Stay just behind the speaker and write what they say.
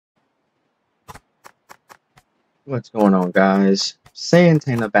What's going on, guys?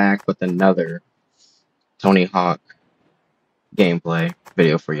 Santana back with another Tony Hawk gameplay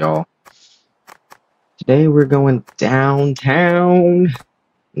video for y'all. Today we're going downtown.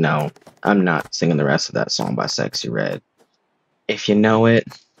 No, I'm not singing the rest of that song by Sexy Red. If you know it,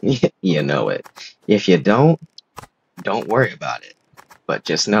 you know it. If you don't worry about it. But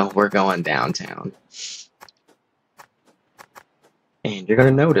just know we're going downtown. And you're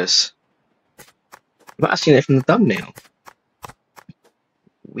gonna notice, you might have seen it from the thumbnail,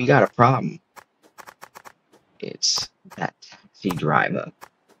 we got a problem. It's that taxi driver.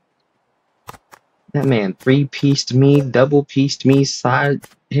 That man three-pieced me, double-pieced me,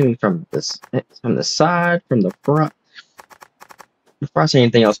 hit me from the side, from the front. Before I say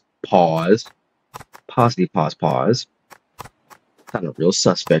anything else, pause. Pausey, pause. Kind of real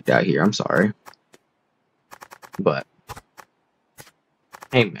suspect out here, I'm sorry. But,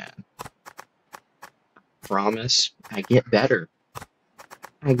 hey man. Promise, I get better.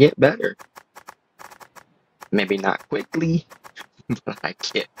 Maybe not quickly, but I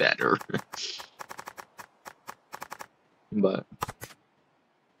get better. But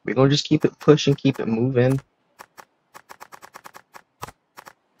we're gonna just keep it pushing, keep it moving.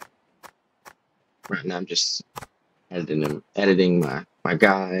 Right now I'm just editing my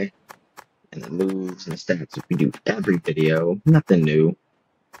guy and the moves and the stats that we do every video. Nothing new.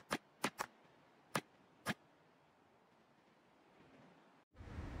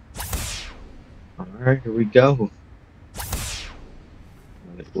 Alright, here we go.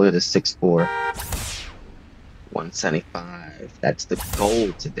 The split is 6'4", 175. That's the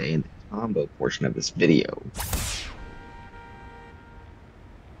goal today in the combo portion of this video.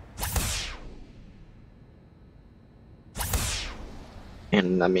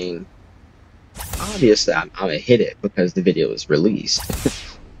 And I mean, obviously I'm gonna hit it because the video is released.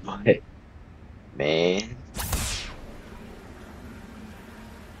 But man,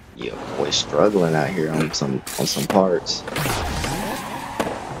 your boy's struggling out here on some parts.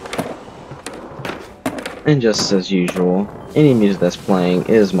 And just as usual, any music that's playing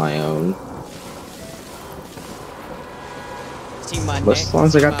is my own. But as long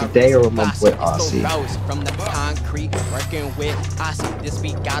as I got the day or my boy Aussie. From the concrete, working with Aussie. This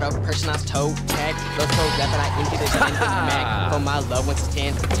week got a personalized toe tag. Low pro rap and I empty this in the mag. For my loved ones to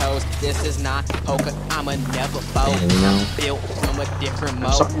stand for toes. This is not poker, I'm a never foe. And, you know, built from a different mode.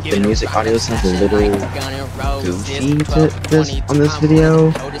 I'm sorry if the music audio sounds a little goofy on this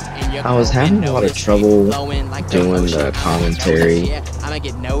video. I was having a lot of trouble doing the commentary.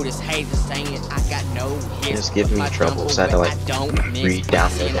 It's giving me trouble, so I had to like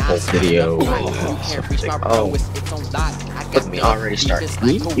re-download the whole video. Look at me already started.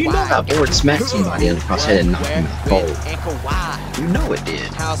 You know how board smacked somebody across the head and knocked him out cold. You know it did.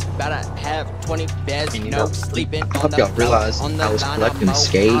 And you know, I hope y'all realize I was collecting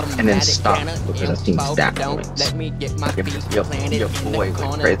skate and then stopped because I seen stat points. Your boy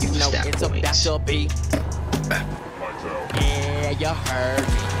went crazy for stat points.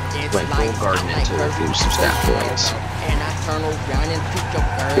 Went full garden into it, do some stat points. And I turn around and pick your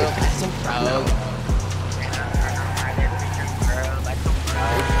girl like some pro.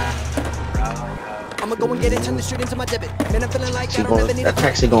 I'ma go and get it, turn the street into my debit. Man, I'm feeling like I don't ever need a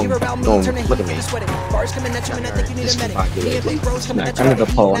taxi going, look at me. Bars coming at you, and I think you need a medic. I'm the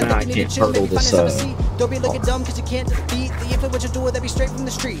pole, and I can't hurdle this, Don't be looking dumb, cause you can't defeat the if what you do, that be straight from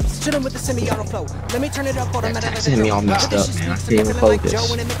the streets. Chillin' with the semi-auto flow. Let me turn it up, automatic. That's me all messed up, man. I can't even focus.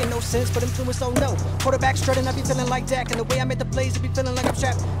 And it making no sense, but influence, so no. Quarterback strutting, I be feeling like Dak. And the way I made the plays, I be feeling like I'm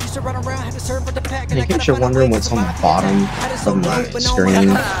strapped. Used to run around, had to serve for the pack. And in case you're wondering what's on the bottom of my screen,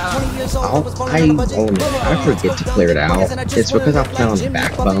 I forget to clear it out. It's because I play on the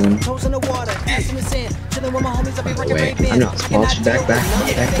Backbone. By the way, I'm not sponsored Backbone.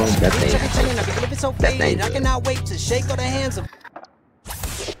 That thing. I cannot wait to shake all the hands of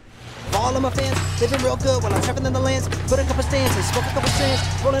all of my fans, living real good while I'm trapping in the lands. Put a couple stances, smoke a couple strands,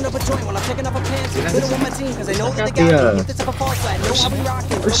 rolling up a joint while I'm taking off a pants. Little with my team, cause I know that they got me. If this up a false side, know how we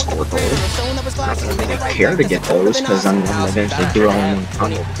rockin'. I don't care to get those, cause I'm gonna eventually do it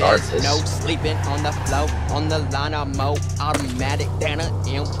on regardless. No sleeping on the flow, on the line of mo, automatic data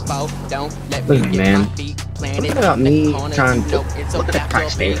info. Don't let me get my feet planted. Look about me trying to look at that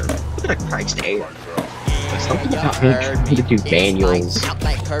priced air. Look at that priced air. Something about me trying to do manuals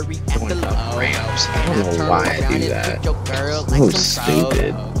going up ramps. I don't know why I do that. So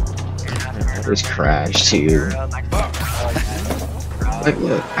stupid. I just crashed too. Like,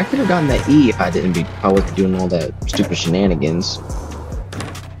 look, I could have gotten that E if I wasn't doing all that stupid shenanigans.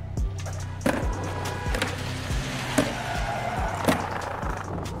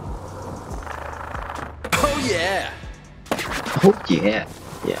 yeah. Oh yeah.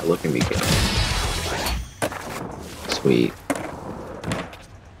 Yeah, look at me go. Sweet.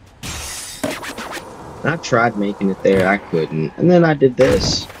 I tried making it there, I couldn't. And then I did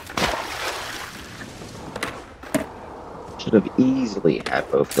this. Should have easily had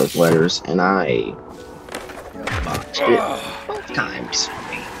both those letters, and I botched it both times.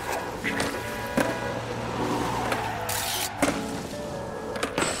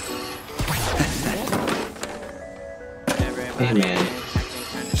 Hey man,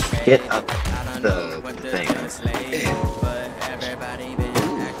 get up the thing.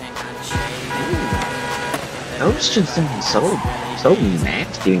 Those just sound so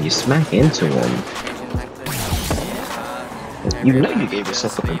nasty when you smack into them. You know you gave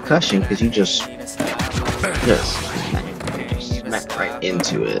yourself a concussion because you just smacked right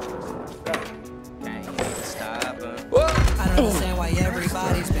into it.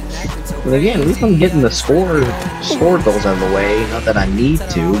 But again, at least I'm getting the score goals out of the way. Not that I need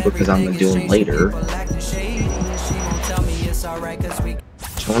to, because I'm gonna do them later.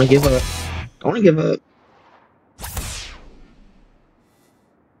 Just wanna give up. Don't wanna give up.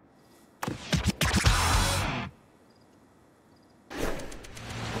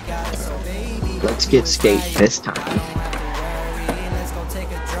 Let's get skate this time.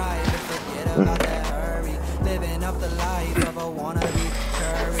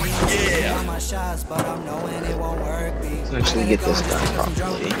 Let's actually get this done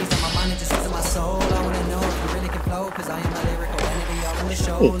properly.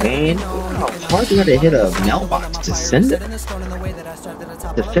 Hey man, how hard you gotta hit a mailbox to send it? To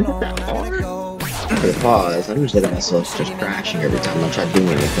send it that hard? Okay, pause. I'm just letting myself just crashing every time I try doing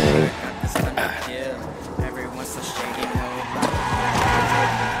anything.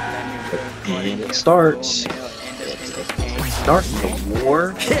 And it starts. Starting the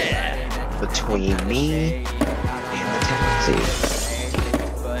war between me and the taxi.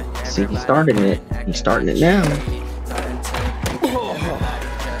 See, he's starting it. He's starting it now.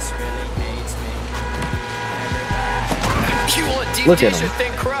 Look at him.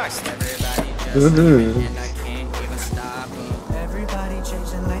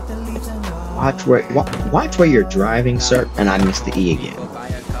 Watch where you're driving, sir. And I missed the E again.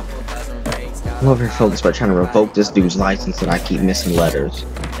 I'm over here focused by trying to revoke this dude's license and I keep missing letters.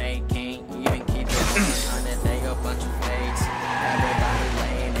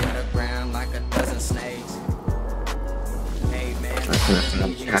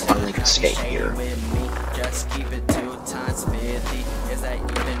 I finally can skate here.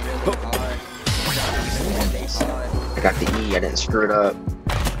 I got the E, I didn't screw it up.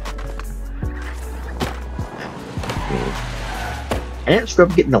 I didn't screw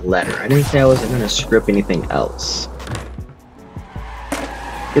up getting the letter. I didn't say I wasn't going to screw up anything else.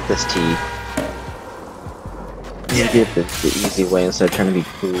 Get this T. You get the easy way instead of trying to be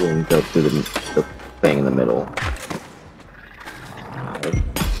cool and go through the thing in the middle.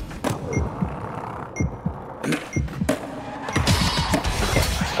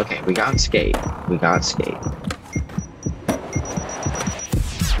 Okay, we got skate. We got skate.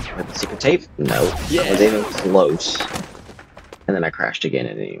 Got the secret tape? No. Yeah. That was even close. And then I crashed again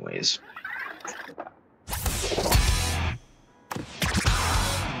anyways.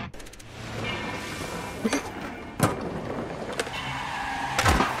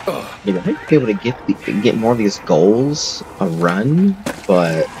 You know, I'd be able to get more of these goals a run,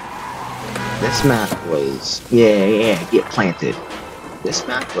 but this map was yeah, get planted. This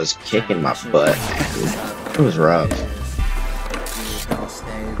map was kicking my butt, man. It was rough.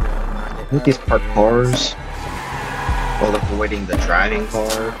 I think these parked cars while they're waiting the driving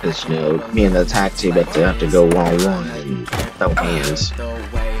car, because you know, me and the taxi about to have to go one-on-one and throw hands.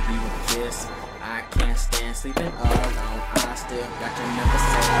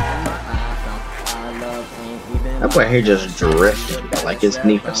 That boy here just drifting, like it's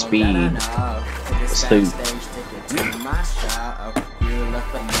Need for Speed. Suit.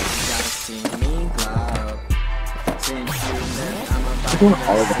 I want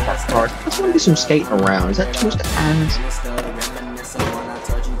all of the parked cars. I just want to do some skating around. Is that too much to ask?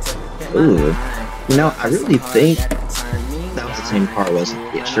 Ooh. You know, I really think that was the same car, wasn't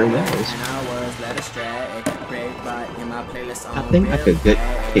it? It sure was. I think I could get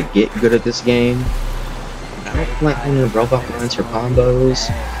good at this game. I don't like when the robot runs for combos.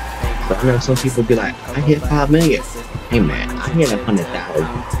 But I know some people be like, I hit 5 million. Hey man, I hit 100,000.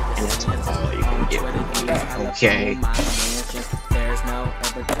 And that's all you can get from me. Okay.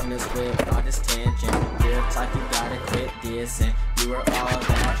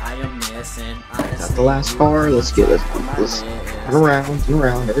 That's the last car. Let's get it. Let's turn around.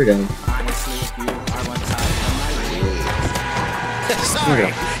 There we go. Sorry,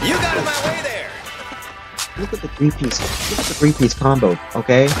 you got in my way there. Look at the three-piece combo,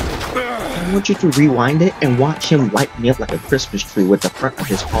 okay? I want you to rewind it and watch him light me up like a Christmas tree with the front of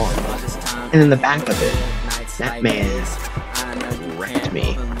his arm. And in the back of it, that man wrecked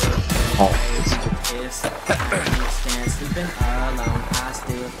me.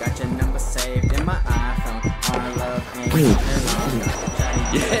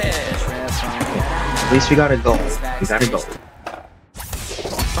 At least we got a goal. We got a goal.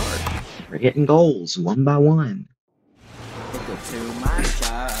 We're getting goals one by one.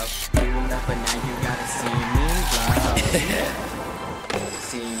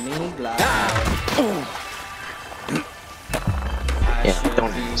 Yeah,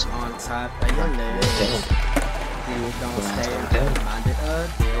 don't use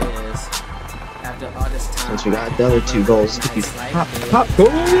since we got the other two goals, get these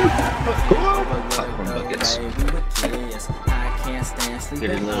popcorn buckets.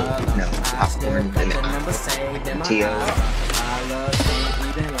 Get a little popcorn and T.O.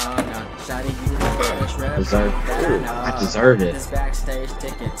 I deserve it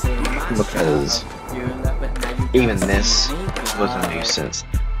because even this was a nuisance.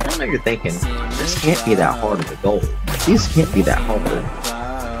 I know you're thinking, this can't be that hard of a goal. These can't be that hard.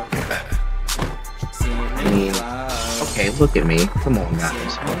 I mean, okay, look at me. Come on,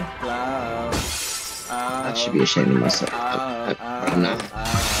 guys. I should be ashamed of myself. I'm not.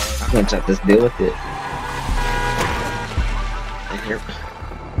 I'm gonna just have to deal with it. And here.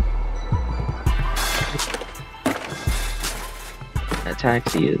 That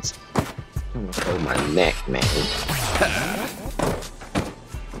taxi is gonna hold my neck, man.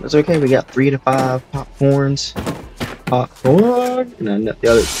 It's okay, we got 3 to 5 popcorns. Popcorn! And then the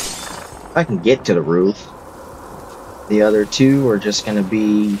other, if I can get to the roof, the other two are just gonna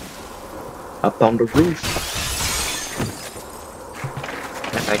be up on the roof.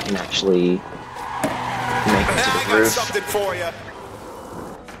 If I can actually make it to the roof. Something for you.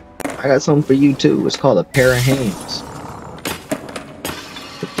 I got something for you too. It's called a pair of hands.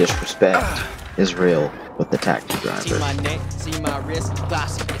 The disrespect is real with the taxi driver. See my neck, see my wrist,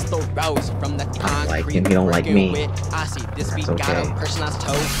 glossy. It's the rose from the concrete. I like him, he don't like me. I see this week That's got okay. a personalized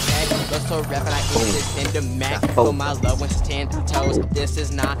toe tag. Go so rap and I insist in the Mac. Oh. For my loved ones 10 toes. This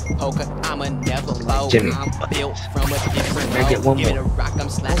is not poker. I'm a never fold. Jimmy. I'm built from a different Can I get one Give it a more? rock, I'm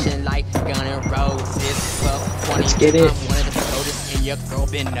slashing like Gun and Roses. 20. Let's get it. I'm one of the coldest and your girl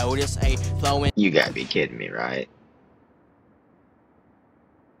been noticed. Ayy, flowing. You gotta be kidding me, right?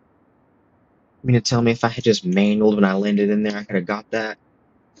 You mean to tell me if I had just manualed when I landed in there, I could have got that?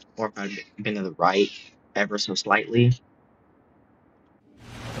 Or if I'd been to the right ever so slightly?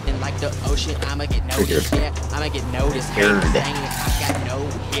 And like the ocean, I'ma get noticed. Yeah, I'ma get noticed. Heard. I got no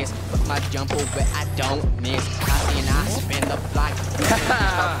hits, but my jumper where I don't miss. I see and I spin the block.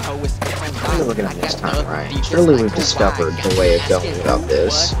 I'm looking at this time, right? Surely we've discovered the way of going without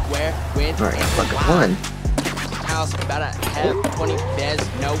this. Alright, fucking one. House about to have 20 beds,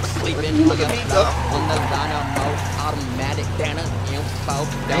 no sleeping. On the line of mode, automatic data info.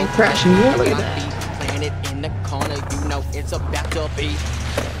 I ain't crashing yet. Look at that. Planted in the corner, you know it's about to be.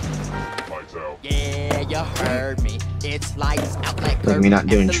 Yeah, you heard me. It's lights out like Look at me not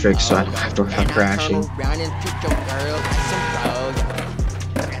doing tricks, so I don't have to worry about crashing.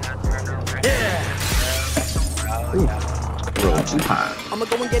 Ooh, a little too high.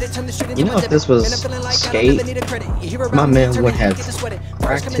 You know, if this was skate, my man would have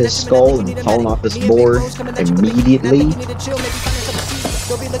cracked his skull and fallen off this board immediately.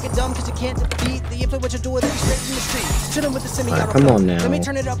 Alright, come on now. There we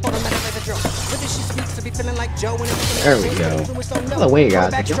go. By the way,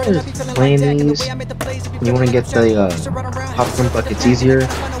 guys, if y'all are playing these, and you want to get the popcorn buckets easier,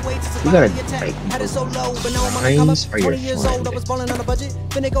 you gotta, like, grinds are your friend.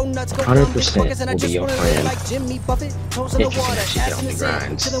 100% will be your friend if you can actually get on the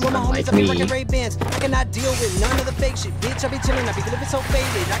grinds, unlike me.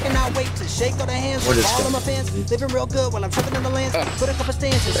 What is going on?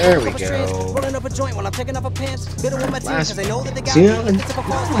 There we go. Last, see, you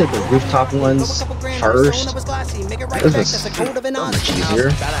did the rooftop ones first. This was so much easier.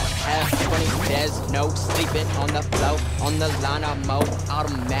 No sleeping on the floor, on the line of mode,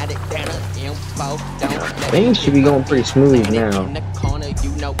 automatic data info. Things should be going pretty smooth now. In the corner,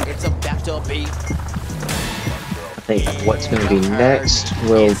 you know it's about to be. I think what's going to be next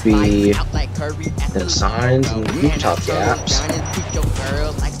will be the signs and the rooftop gaps.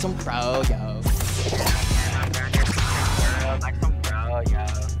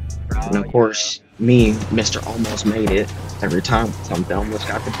 And of course, me, Mr. Almost Made It, every time something almost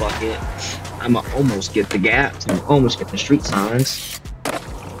got the bucket. I'ma almost get the gaps, I'ma almost get the street signs.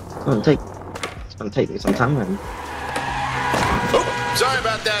 It's gonna take me some time. Oh, sorry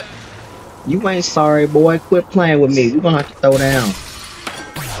about that. You ain't sorry, boy. Quit playing with me. We're gonna have to throw down.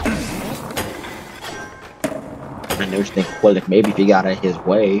 I know you think, well, if maybe if he got out of his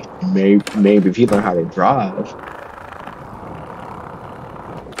way, maybe if he learned how to drive.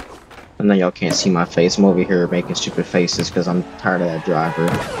 I know y'all can't see my face. I'm over here making stupid faces because I'm tired of that driver.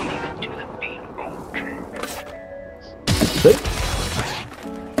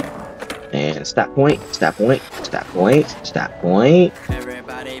 And stat point, stat point, stat point, stat point.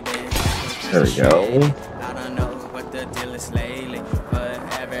 There we go. I don't know what the deal is lately, but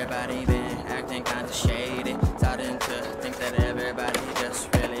everybody been acting kinda shady. Starting to think that everybody just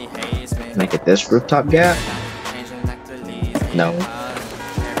really hates me. Can I get this rooftop gap? No.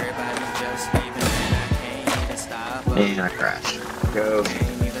 And I crashed. Go.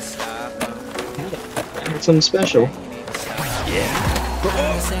 Something special. I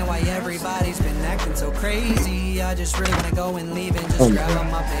understand why everybody's been acting so crazy. I just really wanna go and leave and just grab on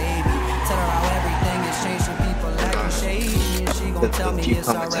my baby. Tell her how everything has changed and people acting shady. And she gon' tell me it's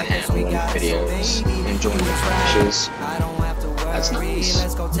alright cause we got videos, baby. enjoying the crashes. I don't have to worry. That's nice.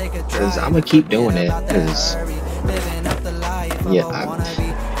 Let's go take a Cause drive. I'ma keep doing it. Cause yeah, I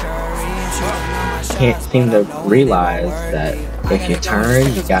can't seem to realize that if you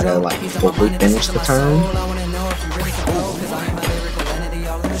turn, you gotta like fully finish the turn.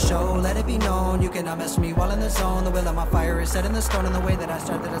 Let it be known, you cannot mess me while in the zone. The will of my fire is set in the stone, and the way that I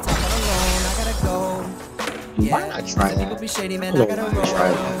start at the top alone. I gotta go. Why not try that? Be shady, man. I I don't know gotta why I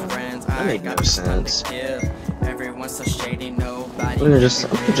tried roll. that. That made no sense. Everyone's so shady, nobody. I'm gonna just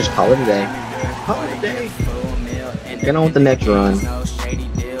call it a day. Call it a day. Get on with the next run.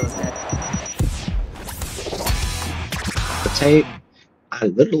 The tape. I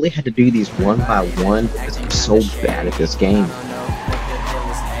literally had to do these one by one because I'm so bad at this game.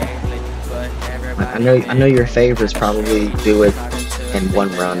 I know your favorites probably do it in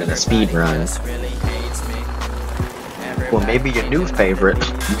one run in a speed run. Well, maybe your new favorite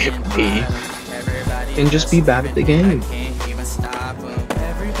me can just be bad at the game.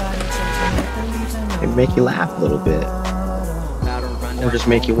 And make you laugh a little bit. Or just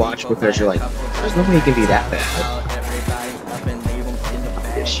make you watch because you're like, there's no way you can be that bad.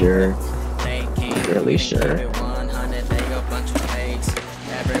 Are you sure? Really sure?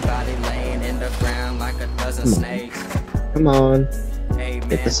 Come on.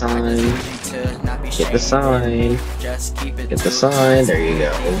 Get the sign. Get the sign. Get the sign. There you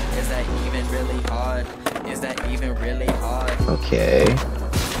go. Okay.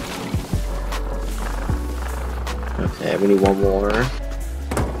 Okay, we need one more.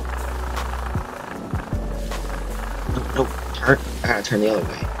 No, turn. I gotta turn the other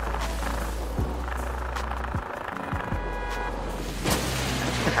way.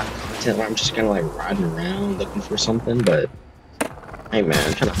 Where I'm just kind of like riding around looking for something, but hey man,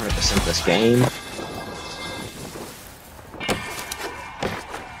 I'm trying to 100% this game.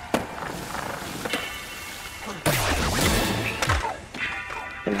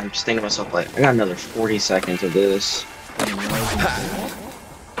 And I'm just thinking to myself like, I got another 40 seconds of this. I'm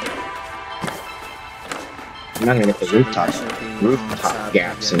not gonna get the rooftop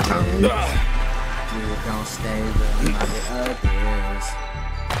gaps in time.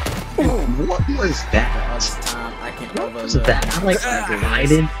 What was that? What was that? I like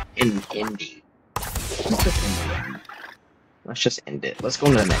glided and ended. Let's just end it. Let's go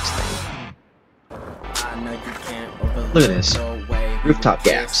to the next thing. Look at this. Rooftop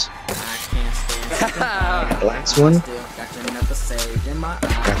gaps. Got the last one. Got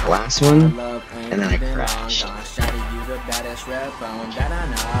the last one. And then I crashed.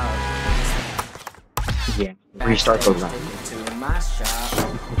 Yeah. Restart the run.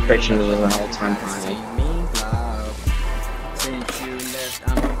 Friction is an all-time high.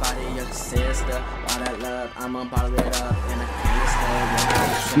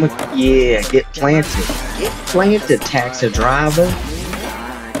 Yeah, get planted. Get planted, taxi driver.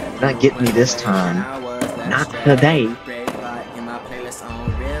 Not getting me this time. Not today.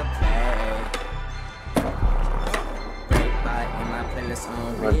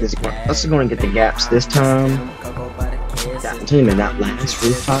 Let's go and get the gaps this time. I'm telling you, that last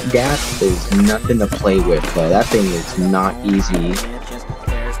rooftop gap is nothing to play with, though. That thing is not easy.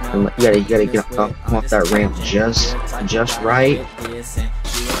 And you gotta get off that ramp just right.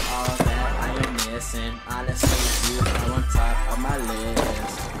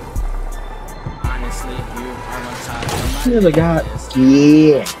 Never got.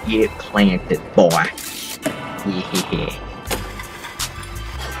 Yeah, get planted, boy. Yeah. Yeah.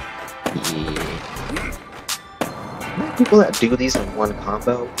 People that do these in one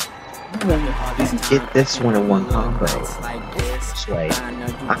combo, you can get this one in one combo. Sway.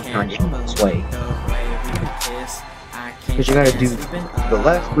 I'm trying to get sway. Because you gotta do the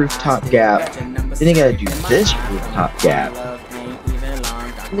left rooftop gap, then you gotta do this rooftop gap,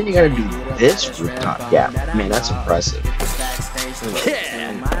 and then you gotta do this rooftop gap. Man, that's impressive.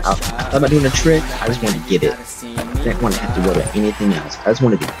 I'm not doing a trick, I just wanted to get it. I didn't want to have to go to anything else. I just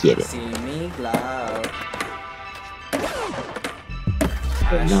wanted to get it.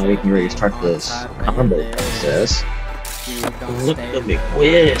 But now we can ready to start this combo process. Look at me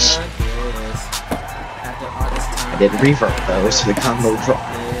whiz! I didn't revert though, so the combo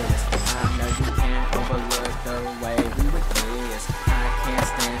dropped.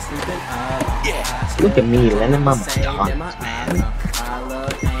 Look at me landing my Madonna, man.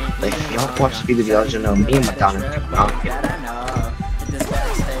 Like, if y'all watch the video, you know me and Madonna can rock it.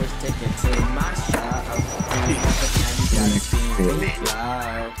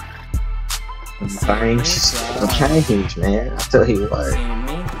 Change, man. I'll tell you what.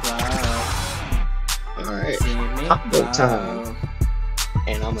 Alright, combo time.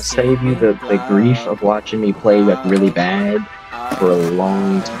 And I'm gonna save you the grief of watching me play like really bad for a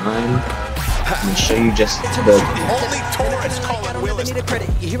long time. I'm gonna show you just the Only Taurus calling Willis.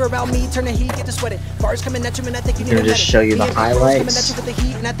 You hear about me, turn the heat, get to sweating. Bars coming at you, and I think you need I'm gonna just show you the highlights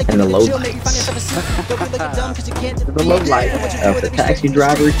and the lowlights. The lowlight of the taxi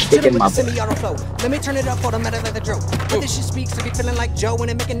driver kicking my butt. Let me turn it up automatic like the drone. But this shit speaks, I be feeling like Joe, and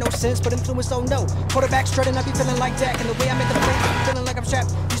it making no sense, but influence don't know. Quarterback strutting, I be feeling like Dak, and the way I make the play, feeling like I'm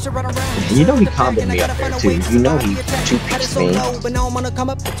strapped. Used to run around. And you know he comboed me up there too. You know he two-pieced me. But now I'm gonna come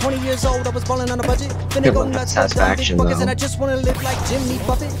up. 20 years old, I was balling on a budget. Give him that satisfaction though. And I just wanna live like Jimmy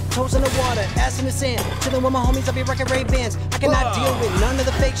Buffett. Toes in the water, ass in the sand. Chilling with my homies, I be rocking Ray-Bans. I cannot deal with none of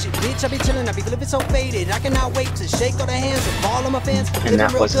the fake shit. Bitch, I be chilling, I be living so faded. I cannot wait to shake all the hands of all of my fans. And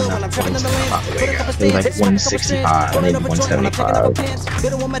that wasn't enough points, by the way, guys. It was like 165, maybe 175.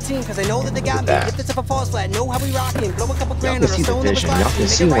 Bidding with my team, cause I know that they got me. If this ever falls flat, know how we rockin'. Blow a couple grand Y'all can see the vision. Y'all can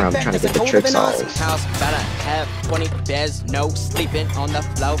see where I'm trying to get the tricks off. House better have 20 beds, no sleeping on the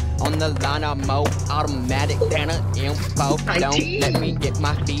floor. On the line of mo automatic banner info. Don't let me get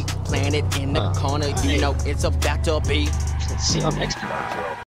my feet planted in the corner. You know it's about to be. Let's see you next time.